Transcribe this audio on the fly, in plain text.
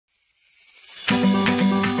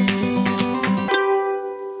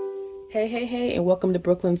Hey, and welcome to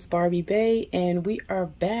Brooklyn's Barbie Bay. And we are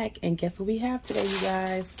back. And guess what we have today, you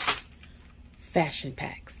guys? Fashion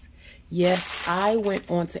packs. Yes, I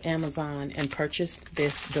went onto Amazon and purchased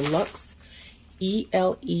this deluxe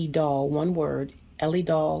ELE doll, one word, Ellie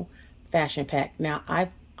doll fashion pack. Now,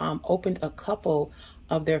 I've opened a couple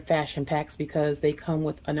of their fashion packs because they come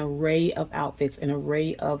with an array of outfits, an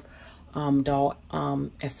array of doll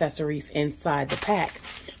accessories inside the pack.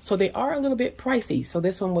 So they are a little bit pricey. So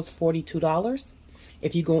this one was $42.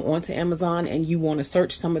 If you go onto Amazon and you want to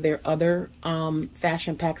search some of their other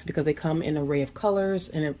fashion packs, because they come in an array of colors,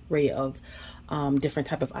 an array of different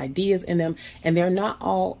type of ideas in them, and they're not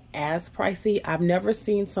all as pricey. I've never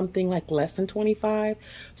seen something like less than 25.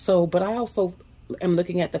 So, but I also am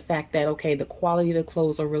looking at the fact that, okay, the quality of the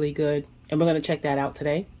clothes are really good, and we're going to check that out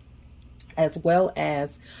today, as well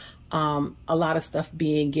as a lot of stuff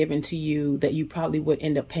being given to you that you probably would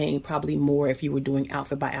end up paying probably more if you were doing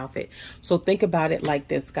outfit by outfit. So think about it like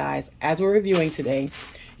this, guys. As we're reviewing today,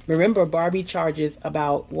 remember Barbie charges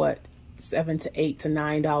about what, $7 to $8 to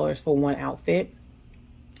 $9 for one outfit.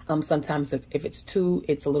 Sometimes if it's two,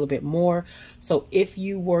 it's a little bit more. So if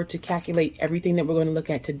you were to calculate everything that we're going to look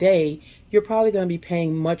at today, you're probably going to be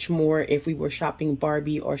paying much more if we were shopping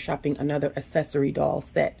Barbie or shopping another accessory doll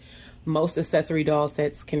set. Most accessory doll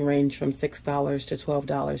sets can range from $6 to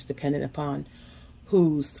 $12 depending upon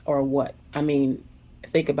who's or what. I mean,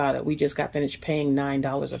 think about it. We just got finished paying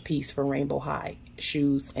 $9 a piece for Rainbow High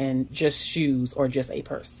shoes, and just shoes or just a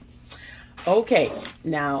purse. Okay,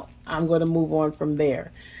 now I'm going to move on from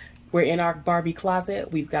there. We're in our Barbie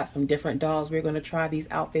closet. We've got some different dolls we're going to try these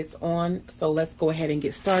outfits on. So let's go ahead and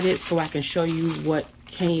get started so I can show you what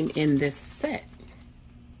came in this set.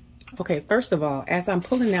 Okay, first of all, as I'm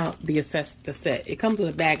pulling out the set, it comes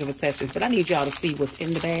with a bag of accessories, but I need y'all to see what's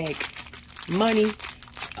in the bag. Money.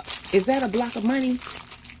 Is that a block of money?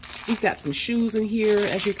 We've got some shoes in here,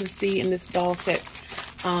 as you can see in this doll set.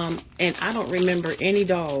 And I don't remember any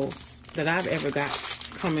dolls that I've ever got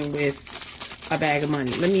coming with a bag of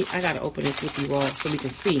money. I gotta open this with you all so we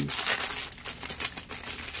can see.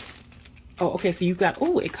 Oh, okay, so you've got,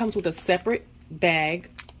 oh, it comes with a separate bag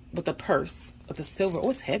with a purse. With a silver,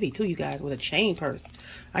 oh, it's heavy too, you guys, with a chain purse.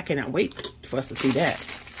 I cannot wait for us to see that.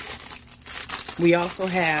 We also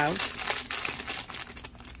have,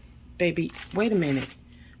 baby, wait a minute.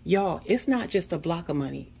 Y'all, it's not just a block of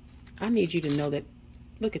money. I need you to know that,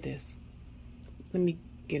 look at this. Let me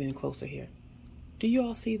get in closer here. Do you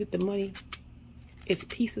all see that the money is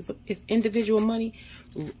pieces of, it's individual money?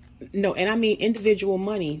 No, and I mean individual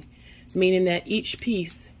money, meaning that each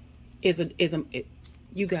piece is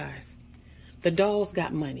you guys, the dolls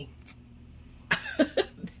got money.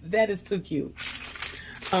 That is too cute.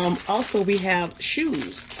 Also, we have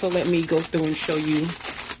shoes. So let me go through and show you.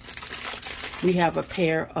 We have a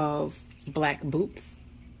pair of black boots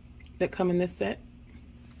that come in this set.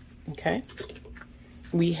 Okay.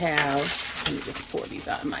 We have, let me just pour these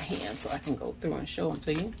out of my hand so I can go through and show them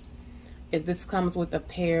to you. This comes with a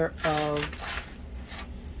pair of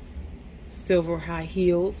silver high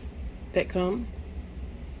heels that come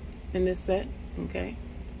in this set. Okay,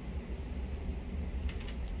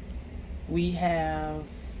 we have,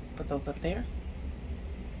 put those up there.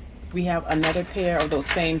 We have another pair of those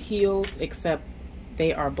same heels, except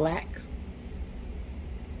they are black.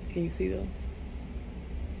 Can you see those?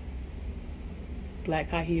 Black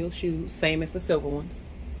high heel shoes, same as the silver ones.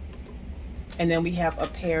 And then we have a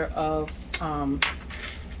pair of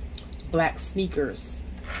black sneakers,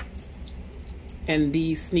 and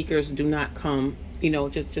these sneakers do not come, you know,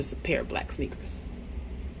 just a pair of black sneakers.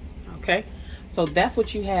 Okay, so that's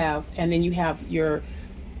what you have. And then you have your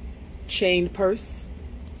chain purse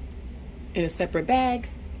in a separate bag,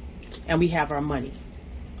 and we have our money.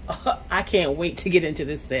 I can't wait to get into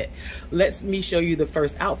this set. Let me show you the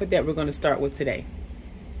first outfit that we're going to start with today.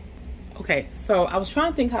 Okay, so I was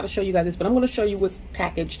trying to think how to show you guys this, but I'm going to show you what's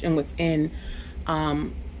packaged and what's in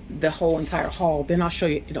the whole entire haul. Then I'll show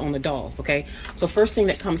you it on the dolls. Okay, so first thing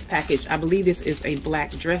that comes packaged, I believe this is a black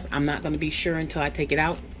dress. I'm not going to be sure until I take it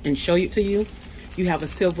out and show it to you. You have a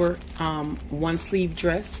silver one sleeve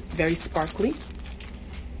dress, very sparkly.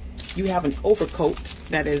 You have an overcoat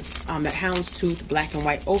that is that houndstooth black and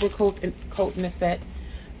white overcoat in the set.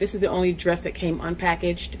 This is the only dress that came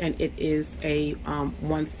unpackaged, and it is a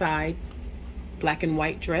one side black and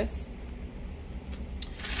white dress.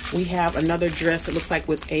 We have another dress that looks like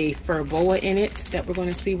with a fur boa in it that we're going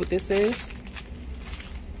to see what this is.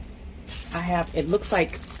 It looks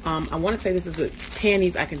like, I want to say this is a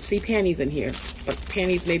panties. I can see panties in here, but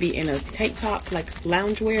panties maybe in a tank top, like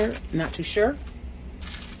loungewear, not too sure.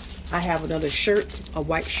 I have another shirt, a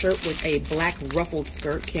white shirt with a black ruffled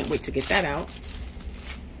skirt. Can't wait to get that out.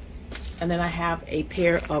 And then I have a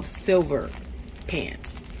pair of silver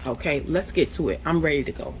pants. Okay, let's get to it. I'm ready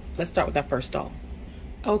to go. Let's start with our first doll.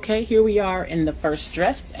 Okay, here we are in the first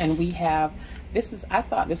dress, and we have, this is, I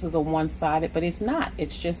thought this was a one-sided, but it's not.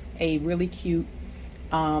 It's just a really cute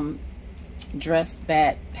dress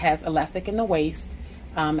that has elastic in the waist.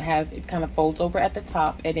 It kind of folds over at the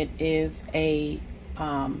top, and it is a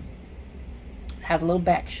has a little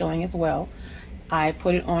back showing as well. I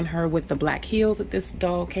put it on her with the black heels that this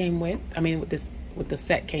doll came with. I mean, with the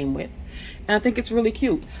set came with, and I think it's really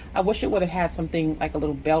cute. I wish it would have had something like a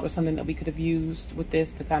little belt or something that we could have used with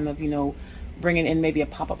this to kind of, you know, bring it in maybe a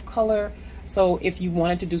pop of color. So if you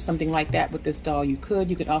wanted to do something like that with this doll, you could.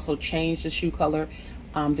 You could also change the shoe color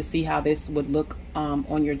to see how this would look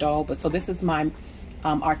on your doll. But so this is my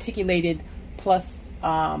articulated plus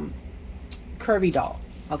curvy doll.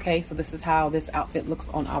 Okay, so this is how this outfit looks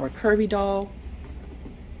on our curvy doll.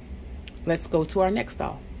 Let's go to our next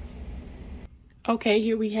doll. Okay,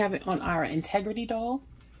 here we have it on our integrity doll.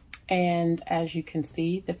 And as you can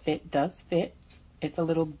see, the fit does fit. It's a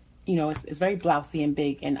little, you know, it's very blousy and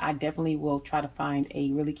big, and I definitely will try to find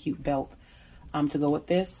a really cute belt to go with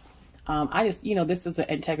this. I just, you know, this is an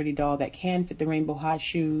integrity doll that can fit the rainbow high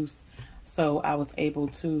shoes. So I was able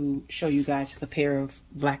to show you guys just a pair of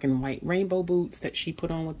black and white rainbow boots that she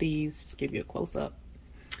put on with these. Just give you a close-up.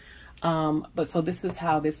 But so this is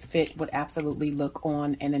how this fit would absolutely look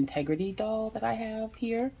on an integrity doll that I have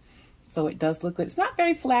here. So it does look good. It's not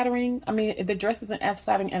very flattering. I mean, the dress isn't as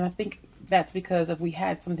flattering, and I think that's because if we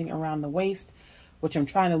had something around the waist, which I'm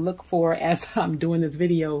trying to look for as I'm doing this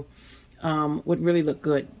video, would really look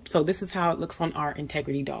good. So this is how it looks on our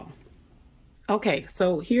integrity doll. Okay,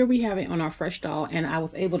 so here we have it on our fresh doll, and I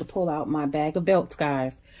was able to pull out my bag of belts,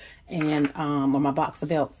 guys, and or my box of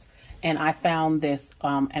belts, and I found this,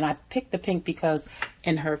 and I picked the pink because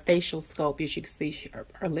in her facial sculpt, as you can see,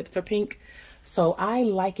 her lips are pink, so I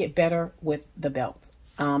like it better with the belt.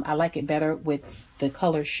 I like it better with the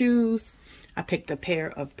color shoes. I picked a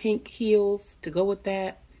pair of pink heels to go with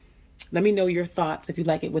that. Let me know your thoughts if you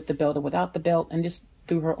like it with the belt or without the belt, and just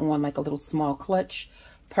threw her on like a little small clutch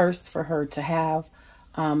purse for her to have.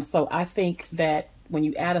 So I think that when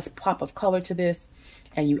you add a pop of color to this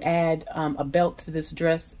and you add a belt to this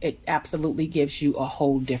dress, it absolutely gives you a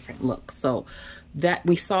whole different look. So that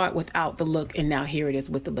we saw it without the look, and now here it is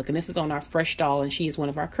with the look. And this is on our fresh doll, and she is one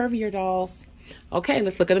of our curvier dolls. Okay,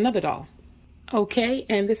 let's look at another doll. Okay,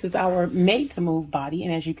 and this is our made to move body,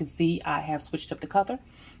 and as you can see, I have switched up the color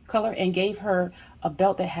and gave her a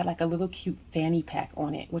belt that had like a little cute fanny pack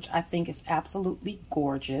on it, which I think is absolutely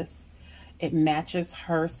gorgeous. It matches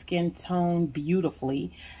her skin tone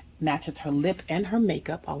beautifully, matches her lip and her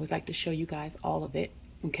makeup. I always like to show you guys all of it.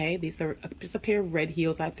 Okay, these are just a pair of red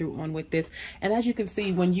heels I threw on with this, and as you can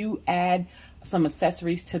see, when you add some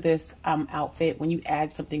accessories to this outfit, when you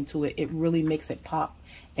add something to it, it really makes it pop,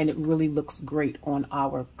 and it really looks great on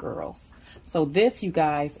our girls. So this, you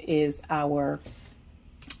guys, is our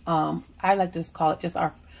I like to just call it just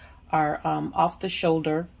our off the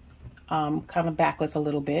shoulder, kind of backless a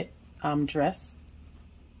little bit, dress.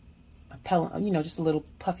 You know, just a little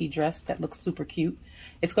puffy dress that looks super cute.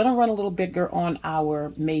 It's going to run a little bigger on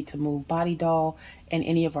our made to move body doll and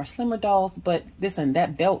any of our slimmer dolls, but listen,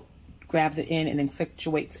 that belt grabs it in and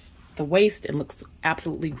accentuates the waist and looks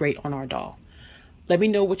absolutely great on our doll. Let me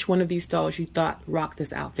know which one of these dolls you thought rocked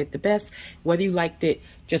this outfit the best, whether you liked it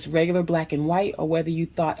just regular black and white or whether you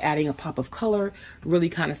thought adding a pop of color really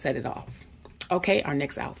kind of set it off. Okay, our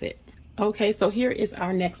next outfit. Okay, so here is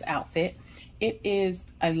our next outfit. It is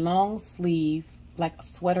a long sleeve, like a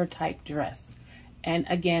sweater type dress. And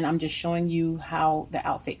again, I'm just showing you how the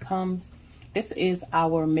outfit comes. This is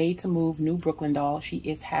our made to move New Brooklyn doll.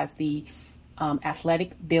 She has the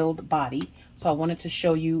athletic build body. So I wanted to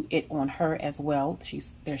show you it on her as well.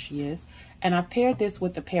 There she is. And I've paired this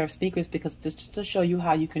with a pair of sneakers because just to show you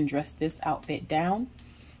how you can dress this outfit down.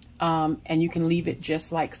 And you can leave it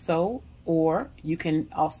just like so, or you can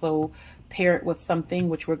also pair it with something,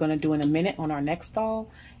 which we're going to do in a minute on our next doll,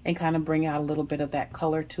 and kind of bring out a little bit of that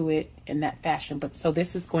color to it in that fashion. But so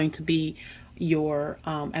this is going to be your,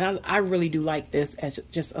 and I really do like this as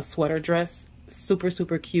just a sweater dress. Super,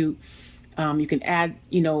 super cute. You can add,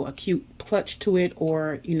 you know, a cute clutch to it,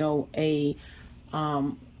 or, you know, a,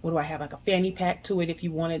 what do I have, like a fanny pack to it if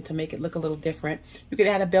you wanted to make it look a little different. You could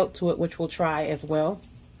add a belt to it, which we'll try as well.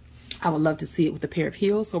 I would love to see it with a pair of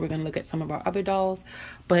heels, so we're going to look at some of our other dolls.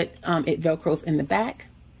 But it Velcros in the back,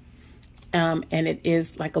 and it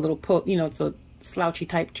is like a little pull, you know, it's a slouchy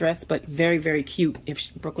type dress, but very, very cute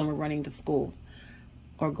if Brooklyn were running to school.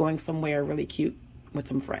 or going somewhere really cute with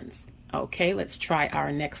some friends. Okay, let's try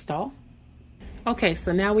our next doll. Okay,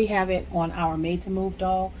 so now we have it on our Made to Move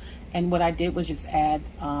doll, and what I did was just add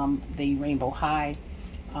the Rainbow High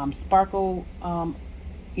sparkle,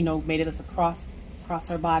 you know, made it as a across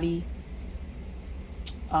her body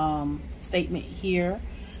statement here,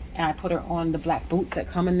 and I put her on the black boots that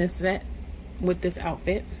come in this set with this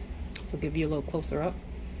outfit. So give you a little closer up.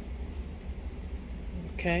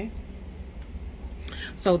 Okay,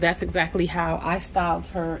 so that's exactly how I styled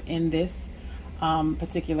her in this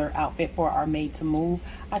particular outfit for our Made to Move.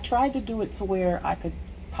 I tried to do it to where I could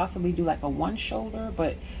possibly do like a one shoulder,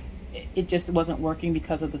 but it just wasn't working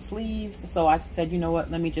because of the sleeves. So I said, you know what,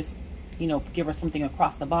 let me just, you know, give her something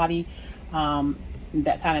across the body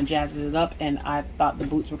that kind of jazzes it up, and I thought the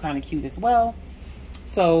boots were kind of cute as well.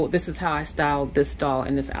 So this is how I styled this doll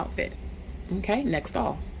in this outfit. Okay, next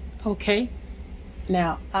doll. Okay,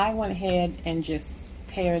 now I went ahead and just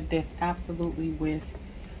paired this absolutely with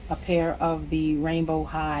a pair of the Rainbow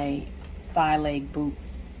High thigh leg boots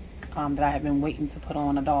that I have been waiting to put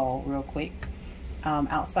on a doll real quick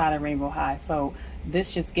outside of Rainbow High. So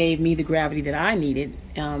this just gave me the gravity that I needed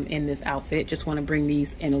in this outfit. Just want to bring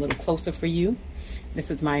these in a little closer for you.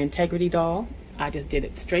 This is my Integrity doll. I just did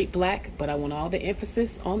it straight black, but I want all the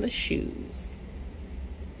emphasis on the shoes.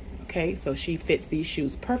 Okay, so she fits these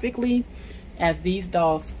shoes perfectly, as these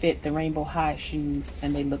dolls fit the Rainbow High shoes,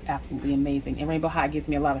 and they look absolutely amazing. And Rainbow High gives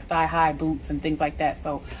me a lot of thigh high boots and things like that,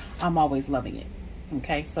 so I'm always loving it.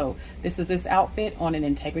 Okay, so this is this outfit on an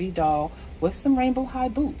Integrity doll with some Rainbow High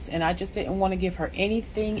boots, and I just didn't want to give her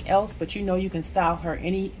anything else, but you know, you can style her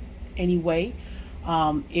any way.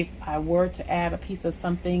 If I were to add a piece of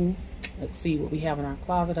something, let's see what we have in our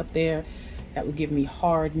closet up there that would give me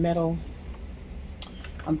hard metal.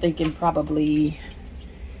 I'm thinking probably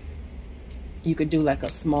you could do like a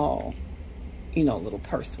small, you know, little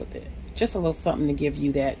purse with it. Just a little something to give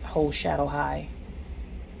you that whole Shadow High,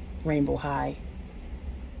 Rainbow High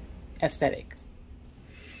aesthetic.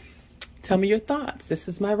 Tell me your thoughts. This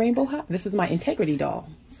is my Rainbow High. This is my Integrity doll.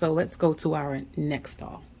 So let's go to our next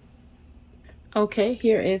doll. Okay,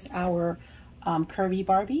 here is our curvy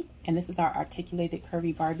Barbie, and this is our articulated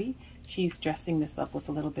curvy Barbie. She's dressing this up with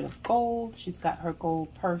a little bit of gold. She's got her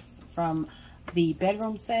gold purse from the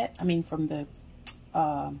bedroom set, from the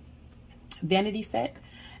vanity set,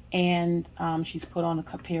 and she's put on a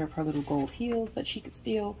pair of her little gold heels that she could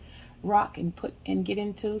still rock and put and get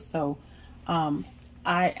into. So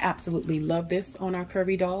I absolutely love this on our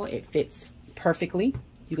curvy doll. It fits perfectly.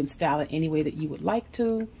 You can style it any way that you would like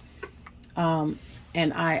to,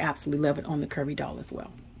 and I absolutely love it on the curvy doll as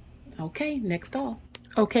well. Okay, next doll.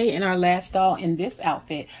 Okay, and our last doll in this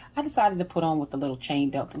outfit, I decided to put on with a little chain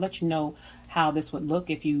belt to let you know how this would look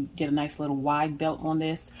if you did a nice little wide belt on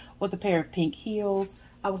this with a pair of pink heels.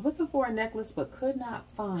 I was looking for a necklace but could not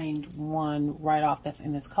find one right off that's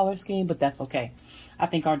in this color scheme, but that's okay. I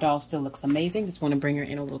think our doll still looks amazing. Just want to bring her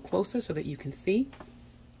in a little closer so that you can see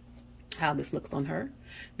how this looks on her.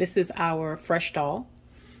 This is our fresh doll,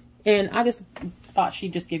 and I just thought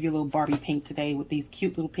she'd just give you a little Barbie pink today with these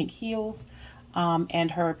cute little pink heels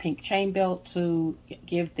and her pink chain belt to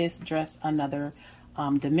give this dress another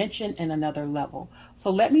dimension and another level. So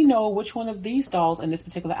let me know which one of these dolls in this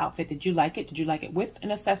particular outfit did you like it? Did you like it with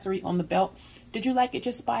an accessory on the belt? Did you like it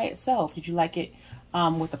just by itself? Did you like it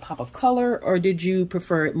with a pop of color, or did you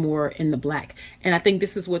prefer it more in the black? And I think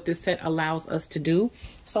this is what this set allows us to do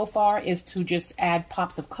so far, is to just add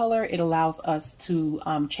pops of color. It allows us to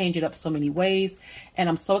change it up so many ways, and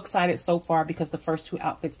I'm so excited so far because the first two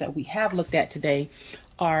outfits that we have looked at today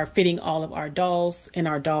are fitting all of our dolls and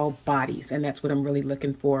our doll bodies, and that's what I'm really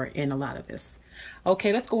looking for in a lot of this.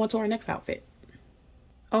 Okay, let's go on to our next outfit.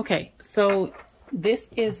 Okay, so this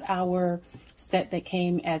is our set that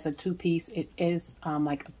came as a two-piece. It is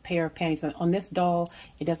like a pair of panties. And on this doll,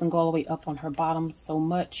 it doesn't go all the way up on her bottom so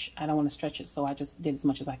much. I don't want to stretch it, so I just did as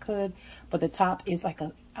much as I could. But the top is like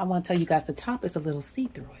a, I want to tell you guys, the top is a little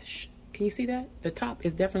see-through-ish. Can you see that? The top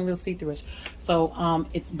is definitely a little see-through-ish. So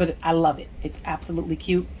but I love it. It's absolutely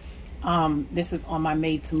cute. This is on my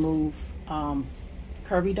Made to Move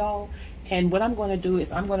curvy doll. And what I'm going to do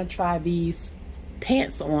is I'm going to try these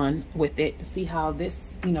pants on with it to see how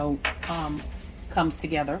this, comes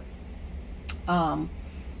together.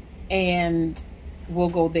 And we'll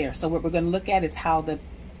go there. So what we're going to look at is how the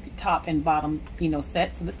top and bottom,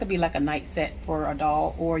 set. So this could be like a night set for a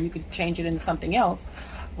doll, or you could change it into something else,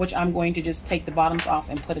 which I'm going to just take the bottoms off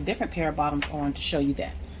and put a different pair of bottoms on to show you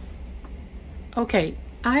that. Okay,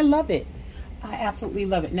 I love it. I absolutely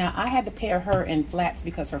love it. Now, I had to pair her in flats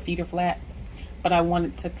because her feet are flat, but I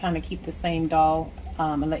wanted to kind of keep the same doll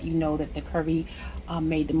and let you know that the curvy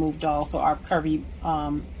made to move doll. So our curvy,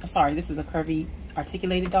 sorry, this is a curvy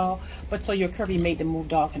articulated doll, but so your curvy made to move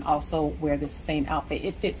doll can also wear this same outfit.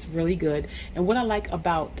 It fits really good. And what I like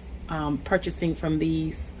about purchasing from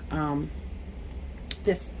these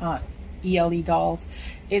ELE dolls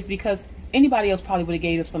is because anybody else probably would have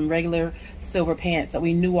gave us some regular silver pants that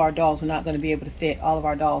we knew our dolls were not going to be able to fit, all of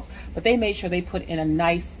our dolls, but they made sure they put in a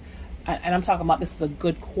nice, and I'm talking about this is a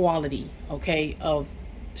good quality, okay, of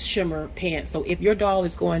shimmer pants. So if your doll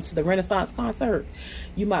is going to the Renaissance concert,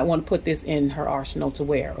 you might want to put this in her arsenal to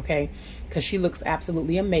wear, okay, because she looks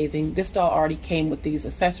absolutely amazing. This doll already came with these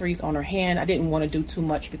accessories on her hand. I didn't want to do too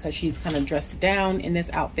much because she's kind of dressed down in this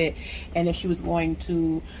outfit, and if she was going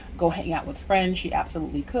to go hang out with friends, she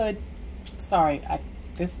absolutely could. Sorry,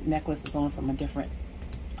 this necklace is on from a different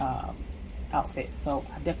outfit, so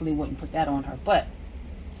I definitely wouldn't put that on her. But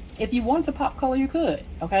if you want to pop color, you could,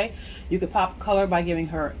 okay? You could pop color by giving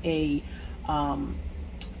her a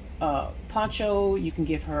poncho. You can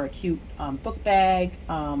give her a cute book bag.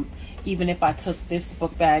 Even if I took this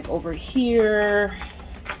book bag over here,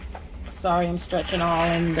 sorry, I'm stretching all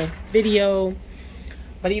in the video,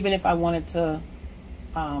 but even if I wanted to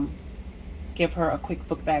give her a quick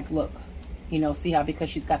book bag look, you know, see how, because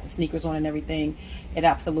she's got the sneakers on and everything, it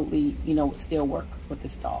absolutely, you know, would still work with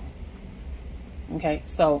this doll. Okay,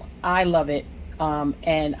 so I love it,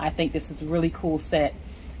 and I think this is a really cool set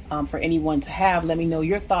for anyone to have. Let me know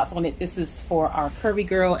your thoughts on it. This is for our curvy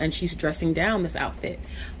girl, and she's dressing down this outfit.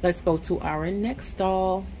 Let's go to our next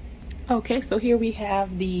doll. Okay, so here we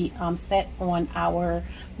have the set on our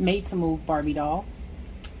made to move Barbie doll,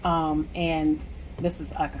 and this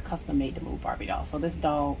is like a custom made to move Barbie doll. So this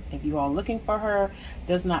doll, if you are looking for her,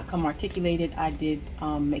 does not come articulated. I did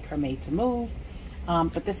make her made to move,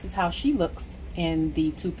 but this is how she looks in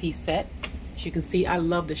the two-piece set. As you can see, I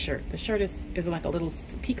love the shirt. The shirt is like a little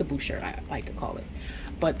peekaboo shirt, I like to call it.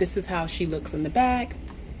 But this is how she looks in the back.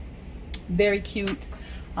 Very cute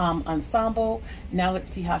ensemble. Now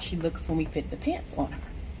let's see how she looks when we fit the pants on her.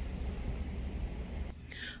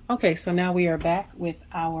 Okay, so now we are back with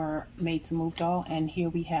our made to move doll, and here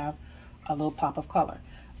we have a little pop of color.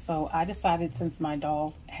 So I decided, since my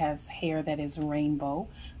doll has hair that is rainbow,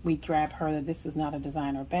 we grab her that this is not a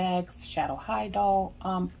designer bag, Shadow High doll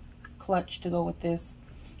clutch to go with this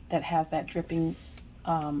that has that dripping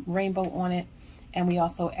rainbow on it. And we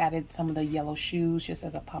also added some of the yellow shoes just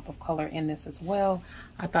as a pop of color in this as well.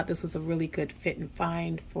 I thought this was a really good fit and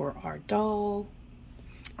find for our doll.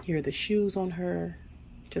 Here are the shoes on her,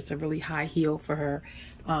 just a really high heel for her,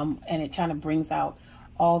 and it kind of brings out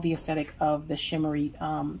all the aesthetic of the shimmery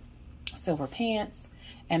silver pants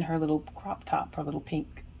and her little crop top, her little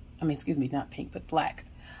pink, I mean, excuse me, not pink, but black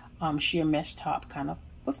sheer mesh top kind of.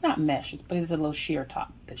 Well, it's not mesh, but it's a little sheer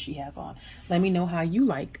top that she has on. Let me know how you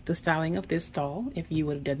like the styling of this doll, if you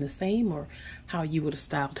would have done the same or how you would have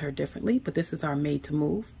styled her differently. But this is our made to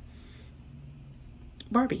move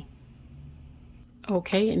Barbie.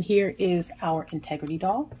 Okay, and here is our integrity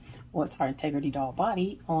doll. Well, it's our integrity doll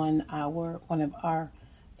body on one of our,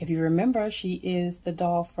 if you remember, she is the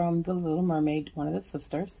doll from The Little Mermaid, one of the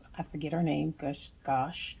sisters. I forget her name,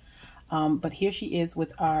 gosh. But here she is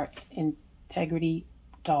with our integrity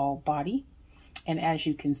doll body. And as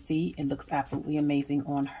you can see, it looks absolutely amazing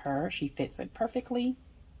on her. She fits it perfectly.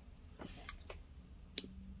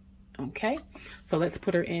 Okay, so let's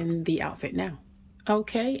put her in the outfit now.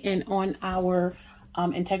 Okay, and on our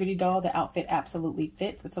integrity doll, the outfit absolutely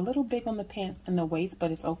fits. It's a little big on the pants and the waist,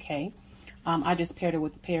 but it's okay. I just paired her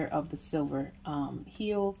with a pair of the silver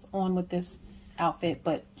heels on with this outfit,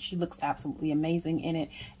 but she looks absolutely amazing in it,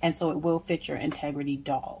 and so it will fit your integrity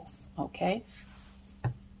dolls. Okay,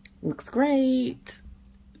 looks great.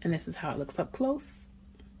 And this is how it looks up close.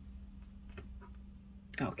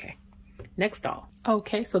 Okay, next doll.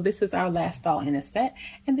 Okay, so this is our last doll in a set,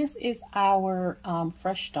 and this is our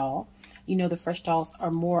fresh doll. You know, the fresh dolls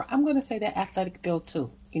are more, I'm going to say, that athletic build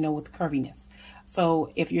too, you know, with curviness.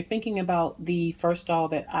 So if you're thinking about the first doll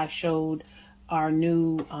that I showed, our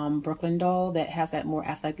new Brooklyn doll that has that more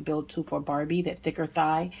athletic build too for Barbie, that thicker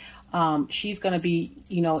thigh, she's going to be,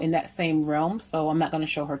 you know, in that same realm. So I'm not going to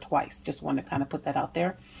show her twice. Just want to kind of put that out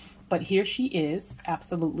there. But here she is,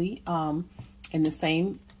 absolutely in the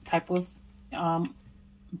same type of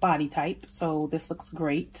body type. So this looks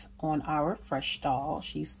great on our fresh doll.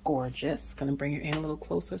 She's gorgeous. Gonna bring her in a little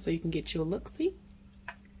closer so you can get you a look. See,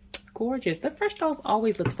 gorgeous. The fresh dolls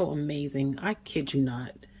always look so amazing. I kid you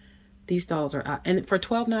not. These dolls are out, and for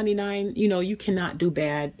 $12.99, you know, you cannot do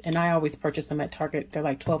bad. And I always purchase them at Target. They're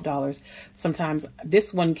like $12. Sometimes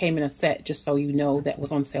this one came in a set, just so you know, that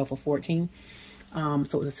was on sale for $14. So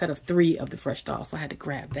it was a set of 3 of the Fresh doll, so I had to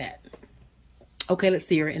grab that. Okay, let's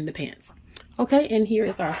see her in the pants. Okay, and here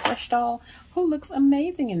is our Fresh doll, who looks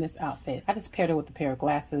amazing in this outfit. I just paired her with a pair of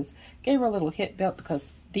glasses, gave her a little hip belt because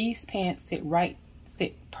these pants sit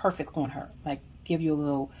perfect on her. Like, give you a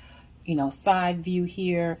little, you know, side view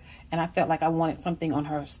here. And I felt like I wanted something on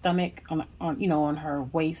her stomach, on her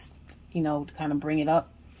waist, you know, to kind of bring it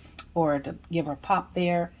up or to give her pop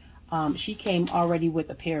there. She came already with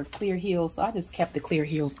a pair of clear heels, so I just kept the clear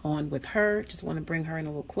heels on with her. Just want to bring her in a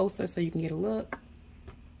little closer so you can get a look.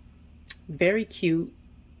 Very cute,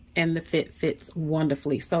 and the fit fits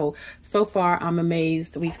wonderfully. So far I'm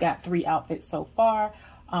amazed. We've got 3 outfits so far,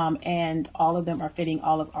 and all of them are fitting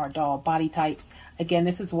all of our doll body types. Again,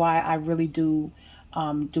 this is why I really do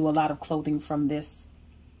do a lot of clothing from this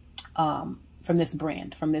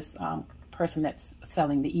brand, from this person that's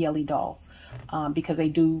selling the ELE dolls, because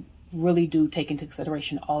they really do take into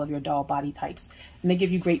consideration all of your doll body types, and they give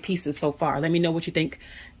you great pieces so far. Let me know what you think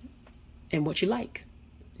and what you like.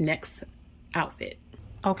 Next outfit.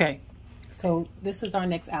 Okay, so this is our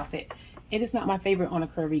next outfit. It is not my favorite on a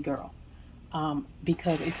curvy girl,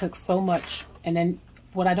 because it took so much. And then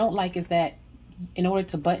what I don't like is that in order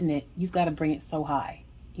to button it, you've got to bring it so high,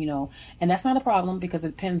 you know, and that's not a problem because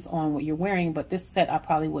it depends on what you're wearing. But this set I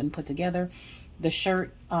probably wouldn't put together. The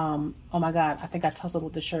shirt, oh my God, I think I tussled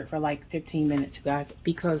with the shirt for like 15 minutes, you guys,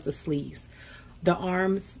 because the sleeves, the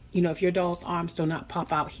arms, you know, if your doll's arms do not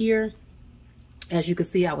pop out here, as you can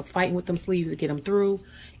see, I was fighting with them sleeves to get them through.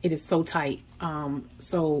 It is so tight.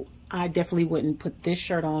 So I definitely wouldn't put this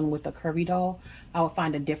shirt on with a curvy doll. I would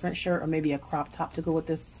find a different shirt or maybe a crop top to go with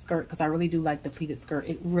this skirt, because I really do like the pleated skirt.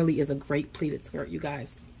 It really is a great pleated skirt, you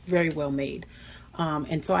guys. Very well made.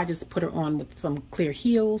 And so I just put her on with some clear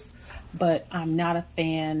heels, but I'm not a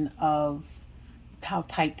fan of how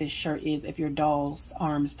tight this shirt is if your doll's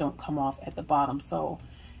arms don't come off at the bottom. So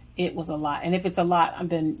it was a lot. And if it's a lot,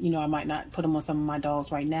 then, you know, I might not put them on some of my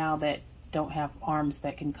dolls right now that don't have arms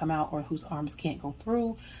that can come out or whose arms can't go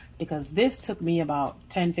through, because this took me about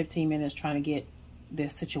 10-15 minutes trying to get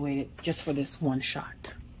this situated just for this one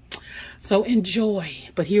shot. So enjoy.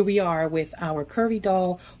 But here we are with our curvy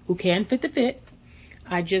doll who can fit the fit.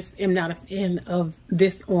 I just am not a fan of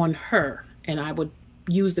this on her, and I would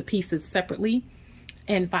use the pieces separately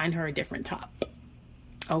and find her a different top.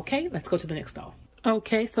 Okay, let's go to the next doll.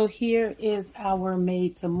 Okay, so here is our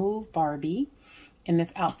Made to Move Barbie in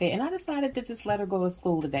this outfit, and I decided to just let her go to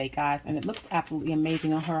school today, guys, and it looks absolutely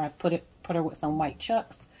amazing on her. I put her with some white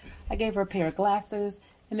chucks. I gave her a pair of glasses,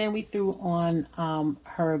 and then we threw on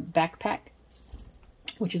her backpack,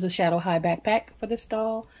 which is a shadow high backpack for this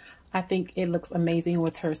doll. I think it looks amazing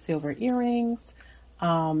with her silver earrings,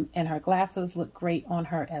 and her glasses look great on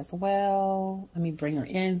her as well. Let me bring her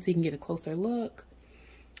in so you can get a closer look.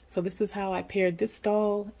 So this is how I paired this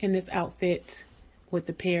doll in this outfit with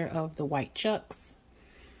a pair of the white chucks.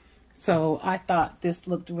 So I thought this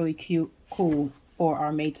looked really cool for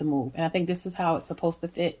our Made to Move. And I think this is how it's supposed to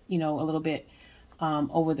fit, you know, a little bit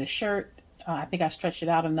over the shirt. I think I stretched it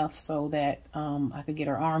out enough so that I could get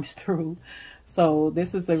her arms through. So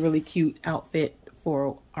this is a really cute outfit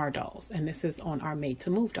for our dolls. And this is on our Made to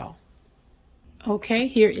Move doll. Okay,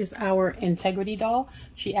 here is our Integrity doll.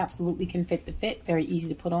 She absolutely can fit the fit. Very easy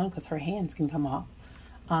to put on because her hands can come off.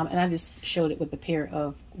 And I just showed it with a pair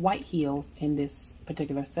of white heels in this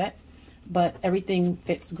particular set. But everything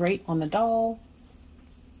fits great on the doll.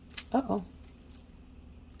 Uh-oh.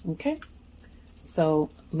 Okay. So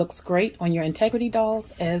looks great on your Integrity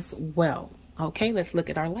dolls as well. Okay, let's look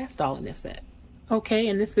at our last doll in this set. Okay,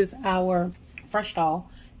 and this is our Fresh doll.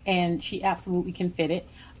 And she absolutely can fit it.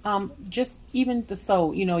 Just even the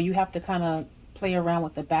sew, you know, you have to kind of play around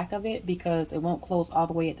with the back of it because it won't close all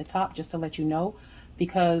the way at the top, just to let you know.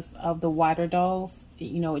 Because of the wider dolls,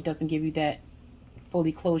 you know, it doesn't give you that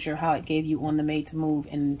fully closure how it gave you on the Made to Move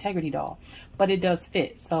and Integrity doll. But it does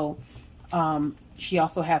fit. So she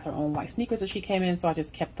also has her own white sneakers that she came in, so I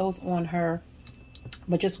just kept those on her.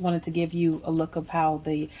 But just wanted to give you a look of how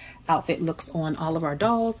the outfit looks on all of our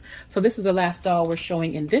dolls. So this is the last doll we're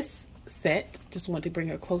showing in this set. Just want to bring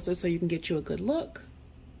her closer so you can get you a good look.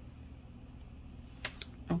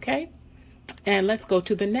 Okay, and let's go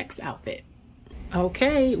to the next outfit.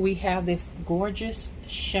 Okay, we have this gorgeous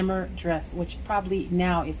shimmer dress, which probably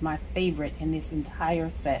now is my favorite in this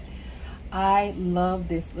entire set. I love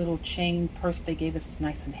this little chain purse they gave us. It's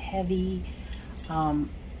nice and heavy,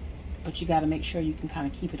 but you got to make sure you can kind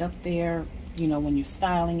of keep it up there, you know, when you're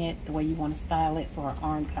styling it the way you want to style it, so her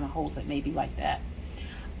arm kind of holds it maybe like that.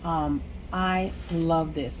 I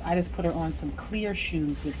love this. I just put her on some clear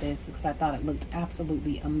shoes with this because I thought it looked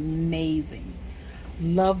absolutely amazing.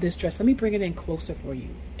 Love this dress. Let me bring it in closer for you.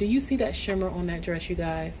 Do you see that shimmer on that dress, you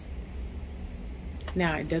guys?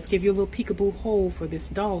 Now, it does give you a little peekaboo hole for this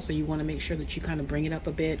doll, so you want to make sure that you kind of bring it up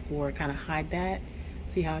a bit or kind of hide that.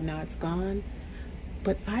 See how now it's gone?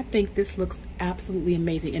 But I think this looks absolutely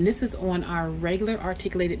amazing. And this is on our regular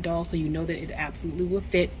articulated doll, so you know that it absolutely will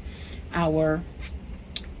fit our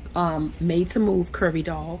made to move curvy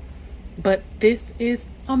doll. But this is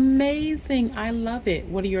amazing. I love it.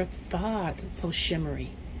 What are your thoughts? It's so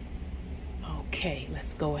shimmery. Okay,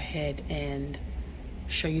 let's go ahead and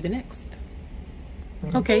show you the next.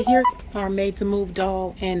 Okay, here's our made to move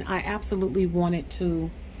doll, and I absolutely wanted to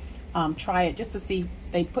try it just to see.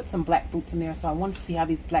 They put some black boots in there, so I wanted to see how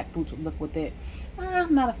these black boots would look with it.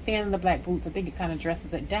 I'm not a fan of the black boots. I think it kind of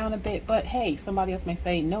dresses it down a bit, but hey, somebody else may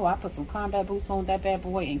say, no, I put some combat boots on that bad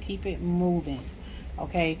boy and keep it moving.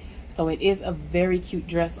 Okay, so it is a very cute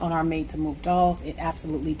dress on our made to move dolls. It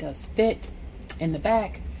absolutely does fit in the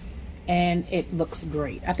back, and it looks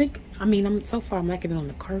great. I mean, so far I'm liking it on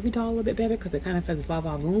the curvy doll a little bit better because it kind of says va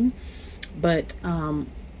va voom, but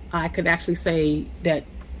I could actually say that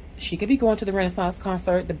she could be going to the Renaissance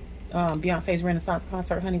concert, the Beyonce's Renaissance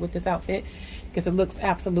concert, honey, with this outfit, because it looks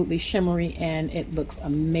absolutely shimmery and it looks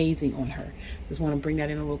amazing on her. Just want to bring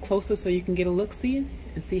that in a little closer so you can get a look, see,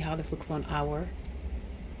 and see how this looks on our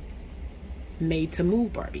made to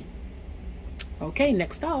move Barbie. Okay,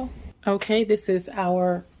 next doll. Okay, this is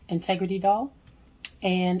our Integrity doll,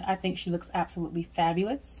 and I think she looks absolutely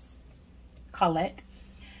fabulous. Colette.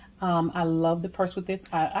 I love the purse with this.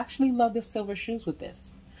 I actually love the silver shoes with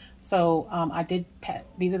this. So I did pat.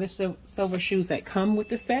 These are the silver shoes that come with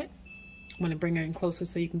the set. I'm going to bring her in closer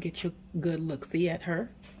so you can get your good look-see at her.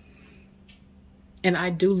 And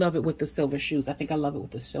I do love it with the silver shoes. I think I love it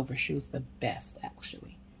with the silver shoes the best,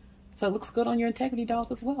 actually. So it looks good on your Integrity dolls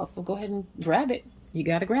as well. So go ahead and grab it. You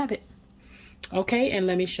got to grab it. Okay, and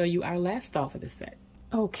let me show you our last doll for this set.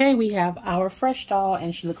 Okay, we have our Fresh doll,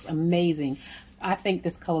 and she looks amazing. I think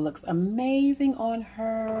this color looks amazing on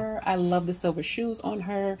her. I love the silver shoes on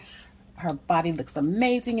her. Her body looks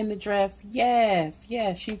amazing in the dress. Yes,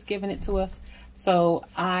 yes, she's giving it to us. So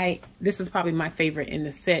this is probably my favorite in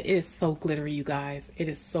the set. It is so glittery, you guys. It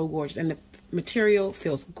is so gorgeous, and the material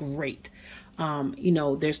feels great. You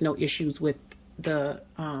know, there's no issues with the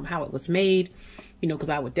how it was made, you know, because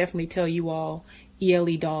I would definitely tell you all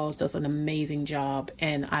ELE Dolls does an amazing job,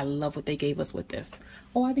 and I love what they gave us with this.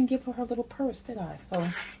 Oh, I didn't give her little purse, did I? So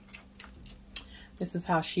this is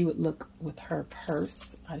how she would look with her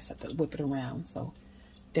purse. I just have to whip it around. So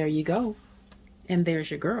there you go, and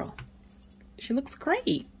there's your girl. She looks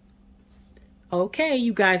great. Okay,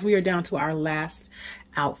 you guys, we are down to our last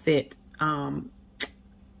outfit, and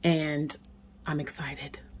I'm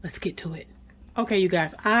excited. Let's get to it. Okay, you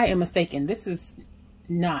guys, I am mistaken. This is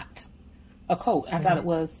not a coat. I thought it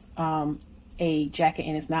was a jacket,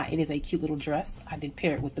 and it's not. It is a cute little dress. I did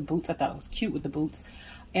pair it with the boots. I thought it was cute with the boots.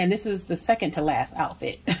 And this is the second to last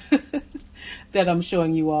outfit that I'm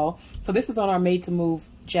showing you all. So this is on our made to move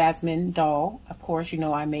Jasmine doll. Of course, you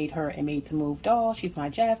know I made her a made to move doll. She's my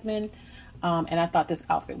Jasmine. And I thought this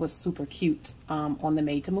outfit was super cute on the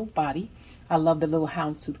made to move body. I love the little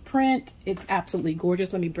houndstooth print. It's absolutely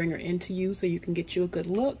gorgeous. Let me bring her into you so you can get you a good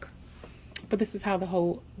look. But this is how the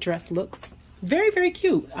whole dress looks. Very, very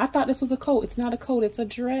cute. I thought this was a coat. It's not a coat. It's a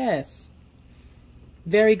dress.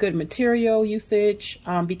 Very good material usage.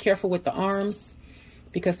 Be careful with the arms,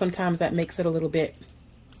 because sometimes that makes it a little bit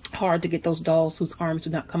hard to get those dolls whose arms do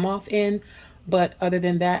not come off in. But other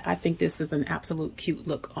than that, I think this is an absolute cute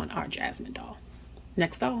look on our Jasmine doll.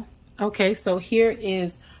 Next doll. Okay, so here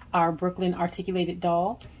is our Brooklyn articulated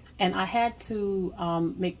doll. And I had to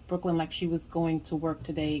make Brooklyn like she was going to work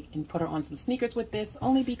today and put her on some sneakers with this,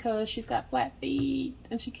 only because she's got flat feet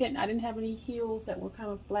and she can't. I didn't have any heels that were kind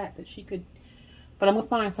of flat that she could, but I'm gonna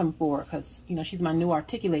find some for her because, you know, she's my new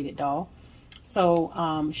articulated doll.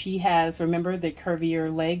 So she has, remember, the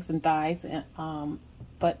curvier legs and thighs, and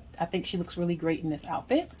but I think she looks really great in this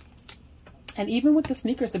outfit. And even with the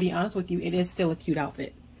sneakers, to be honest with you, it is still a cute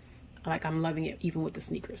outfit. Like, I'm loving it even with the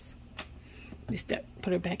sneakers. Let me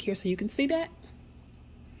put her back here so you can see that.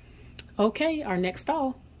 Okay, our next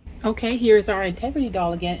doll. Okay, here's our Integrity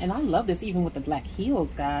doll again, and I love this even with the black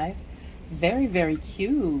heels, guys. Very, very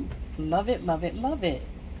cute. Love it, love it, love it.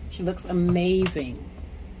 She looks amazing.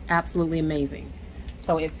 Absolutely amazing.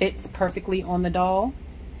 So it fits perfectly on the doll.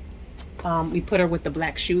 We put her with the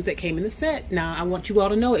black shoes that came in the set. Now, I want you all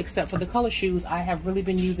to know, except for the color shoes, I have really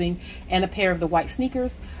been using, and a pair of the white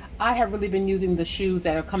sneakers, I have really been using the shoes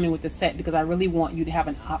that are coming with the set because I really want you to have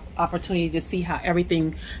an opportunity to see how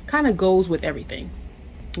everything kind of goes with everything.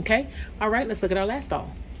 Okay? All right, let's look at our last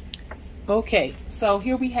doll. Okay, so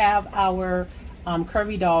here we have our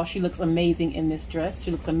curvy doll. She looks amazing in this dress.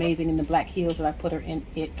 She looks amazing in the black heels that I put her in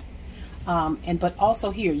it. But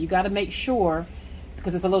also here, you got to make sure,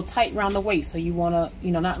 because it's a little tight around the waist. So you want to,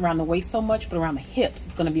 you know, not around the waist so much, but around the hips,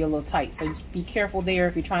 it's going to be a little tight. So just be careful there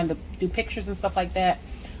if you're trying to do pictures and stuff like that.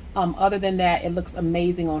 Other than that, it looks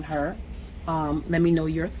amazing on her. Let me know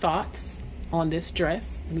your thoughts on this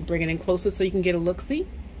dress. Let me bring it in closer so you can get a look-see.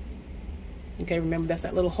 Okay, remember that's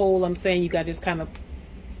that little hole I'm saying. You got to just kind of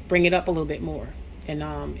bring it up a little bit more, and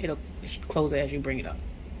it should close it as you bring it up.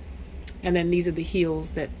 And then these are the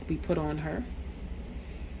heels that we put on her.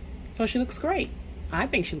 So she looks great. I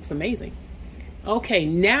think she looks amazing. Okay,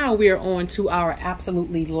 now we are on to our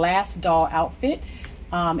absolutely last doll outfit.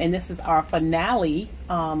 And this is our finale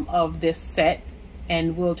of this set.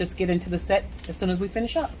 And we'll just get into the set as soon as we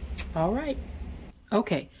finish up. All right.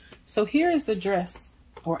 Okay, so here is the dress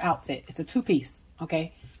or outfit. It's a two-piece,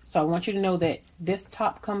 okay? So I want you to know that this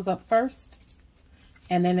top comes up first,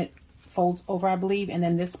 and then it folds over, I believe, and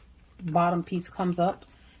then this bottom piece comes up.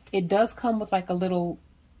 It does come with like a little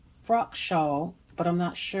frock shawl, but I'm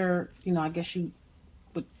not sure, you know, I guess you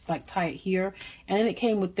would like tie it here. And then it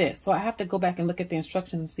came with this. So I have to go back and look at the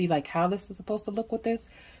instructions and see like how this is supposed to look with this.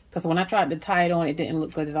 Because when I tried to tie it on, it didn't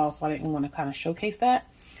look good at all. So I didn't want to kind of showcase that.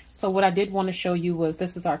 So what I did want to show you was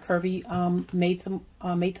this is our curvy made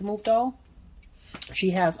to move doll.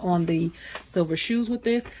 She has on the silver shoes with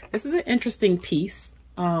this. This is an interesting piece.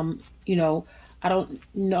 You know, I don't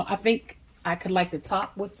know. I think I could like the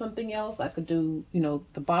top with something else. I could do, you know,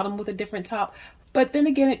 the bottom with a different top. But then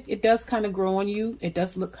again, it does kind of grow on you. It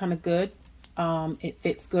does look kind of good. It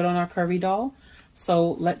fits good on our curvy doll.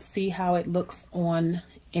 So let's see how it looks on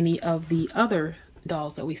any of the other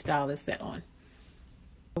dolls that we style this set on.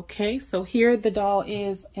 Okay, so here the doll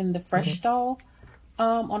is in the fresh doll.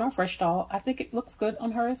 On our fresh doll, I think it looks good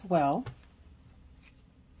on her as well.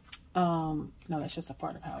 No, that's just a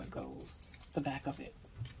part of how it goes. The back of it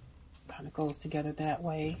kind of goes together that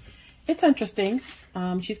way. It's interesting.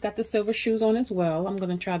 She's got the silver shoes on as well. I'm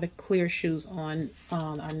going to try the clear shoes on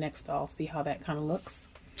our next doll, see how that kind of looks.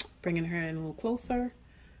 Bringing her in a little closer.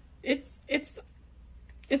 It's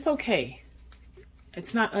okay.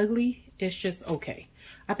 It's not ugly. It's just okay.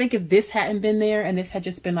 I think if this hadn't been there and this had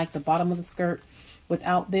just been like the bottom of the skirt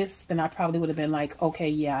without this, then I probably would have been like, okay,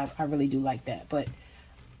 yeah, I really do like that. But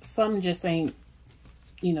some just ain't,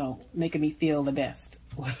 you know, making me feel the best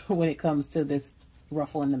when it comes to this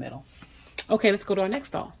ruffle in the middle. Okay, let's go to our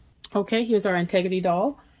next doll. Okay, here's our Integrity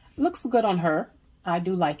doll. Looks good on her. I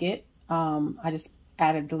do like it. I just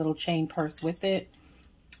added the little chain purse with it.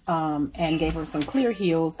 And gave her some clear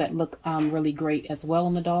heels that look really great as well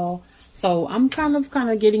on the doll. So I'm kind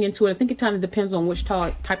of getting into it. I think it kind of depends on which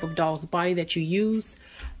type of doll's body that you use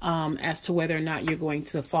as to whether or not you're going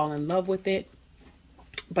to fall in love with it.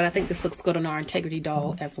 But I think this looks good on our Integrity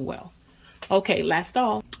doll as well. Okay, last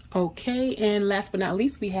doll. Okay, and last but not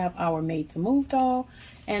least, we have our Made to Move doll,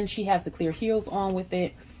 and she has the clear heels on with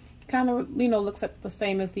it. Kind of, you know, looks like the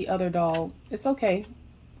same as the other doll. It's okay.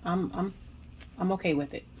 I'm okay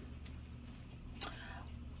with it.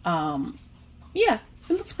 Yeah,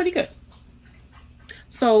 it looks pretty good.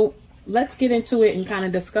 So let's get into it and kind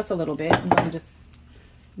of discuss a little bit. I'm going to just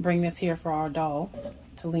bring this here for our doll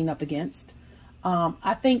to lean up against.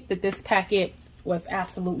 I think that this packet was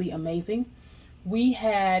absolutely amazing. We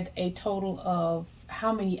had a total of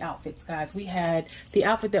how many outfits, guys? We had the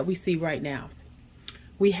outfit that we see right now.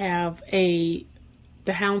 We have the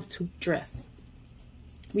houndstooth dress.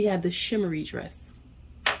 We had the shimmery dress.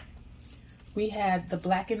 We had the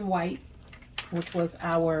black and white, which was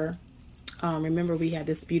our, remember we had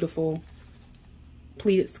this beautiful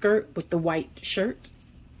pleated skirt with the white shirt.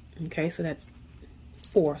 Okay, so that's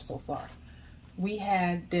 4 so far. We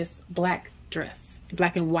had this black dress,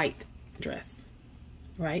 black and white dress,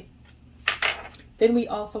 right? Then we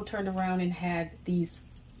also turned around and had these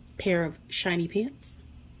pair of shiny pants.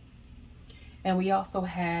 And we also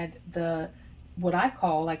had what I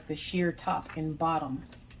call like the sheer top and bottom.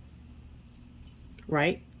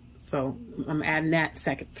 Right? So I'm adding that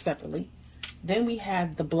separately. Then we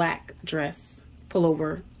have the black dress,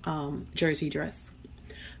 pullover jersey dress.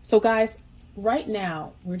 So guys, right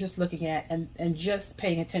now we're just looking at and just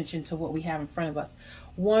paying attention to what we have in front of us.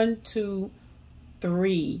 1, 2,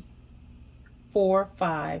 3, 4,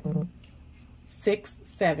 5, 6,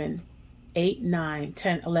 7, 8, 9,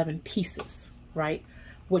 10, 11 pieces, right?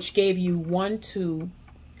 Which gave you 1, 2,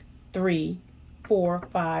 3, 4,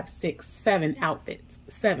 5, 6, 7 outfits.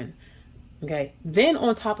 7. Okay. Then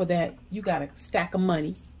on top of that, you got a stack of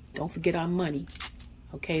money. Don't forget our money.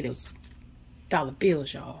 Okay. Those dollar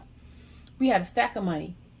bills, y'all. We had a stack of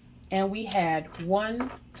money. and we had 1,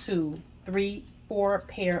 2, 3, 4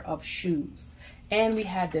 pair of shoes. And we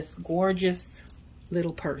had this gorgeous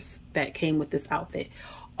little purse that came with this outfit.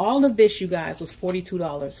 All of this, you guys, was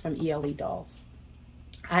 $42 from ELE Dolls.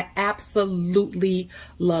 I absolutely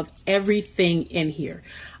love everything in here.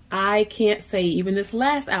 I can't say even this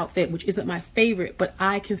last outfit, which isn't my favorite, but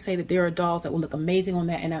I can say that there are dolls that will look amazing on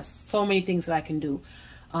that, and there's so many things that I can do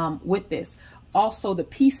with this. Also, the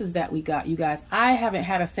pieces that we got, you guys, I haven't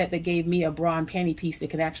had a set that gave me a bra and panty piece that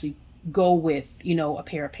could actually go with, you know, a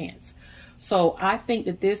pair of pants. So I think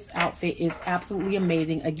that this outfit is absolutely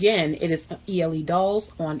amazing. Again, it is ELE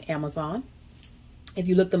Dolls on Amazon. If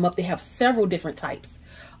you look them up, they have several different types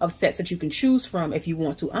of sets that you can choose from if you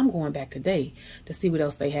want to. I'm going back today to see what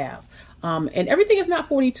else they have. And everything is not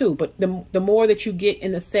 42, but the more that you get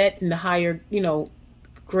in the set and the higher, you know,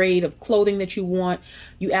 grade of clothing that you want,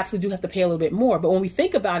 you absolutely do have to pay a little bit more. But when we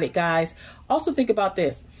think about it, guys, also think about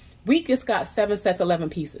this. We just got 7 sets, 11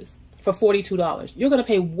 pieces for $42. You're going to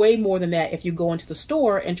pay way more than that if you go into the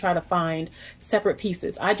store and try to find separate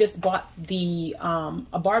pieces. I just bought the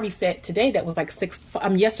a Barbie set today that was like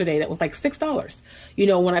yesterday that was like $6, you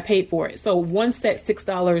know, when I paid for it. So one set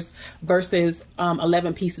 $6 versus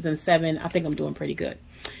 11 pieces and 7. I think I'm doing pretty good.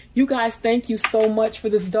 You guys, thank you so much for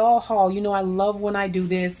this doll haul. You know, I love when I do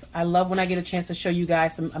this. I love when I get a chance to show you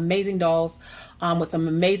guys some amazing dolls with some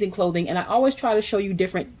amazing clothing. And I always try to show you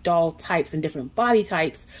different doll types and different body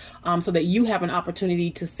types so that you have an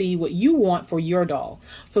opportunity to see what you want for your doll.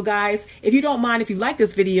 So guys, if you don't mind, if you like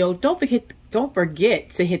this video, don't forget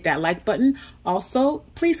to hit that like button. Also,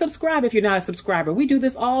 please subscribe if you're not a subscriber. We do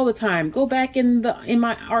this all the time. Go back in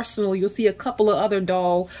my arsenal. You'll see a couple of other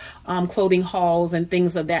doll clothing hauls and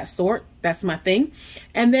things of that sort. That's my thing.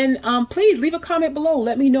 And then please leave a comment below.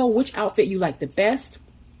 Let me know which outfit you like the best.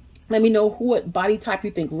 Let me know what body type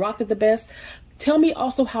you think rocked it the best. Tell me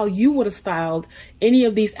also how you would have styled any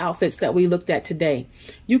of these outfits that we looked at today.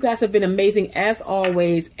 You guys have been amazing as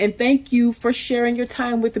always. And thank you for sharing your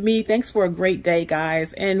time with me. Thanks for a great day,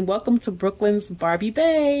 guys. And welcome to Brooklyn's Barbie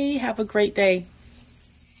Bay. Have a great day.